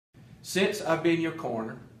Since I've been your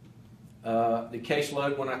coroner, the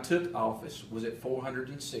caseload when I took office was at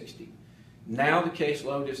 460. Now the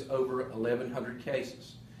caseload is over 1,100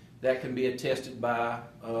 cases. That can be attested by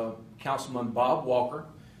Councilman Bob Walker.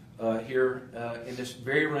 Here in this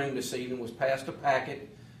very room this evening was passed a packet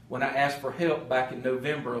when I asked for help back in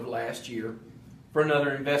November of last year for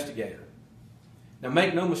another investigator. Now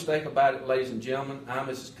make no mistake about it, ladies and gentlemen, I'm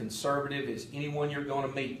as conservative as anyone you're going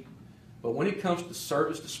to meet. But when it comes to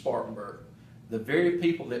service to Spartanburg, the very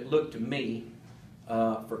people that look to me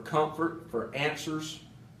for comfort, for answers,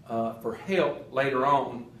 for help later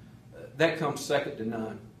on, that comes second to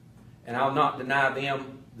none. And I'll not deny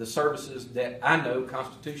them the services that I know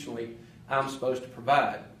constitutionally I'm supposed to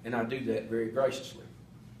provide, and I do that very graciously.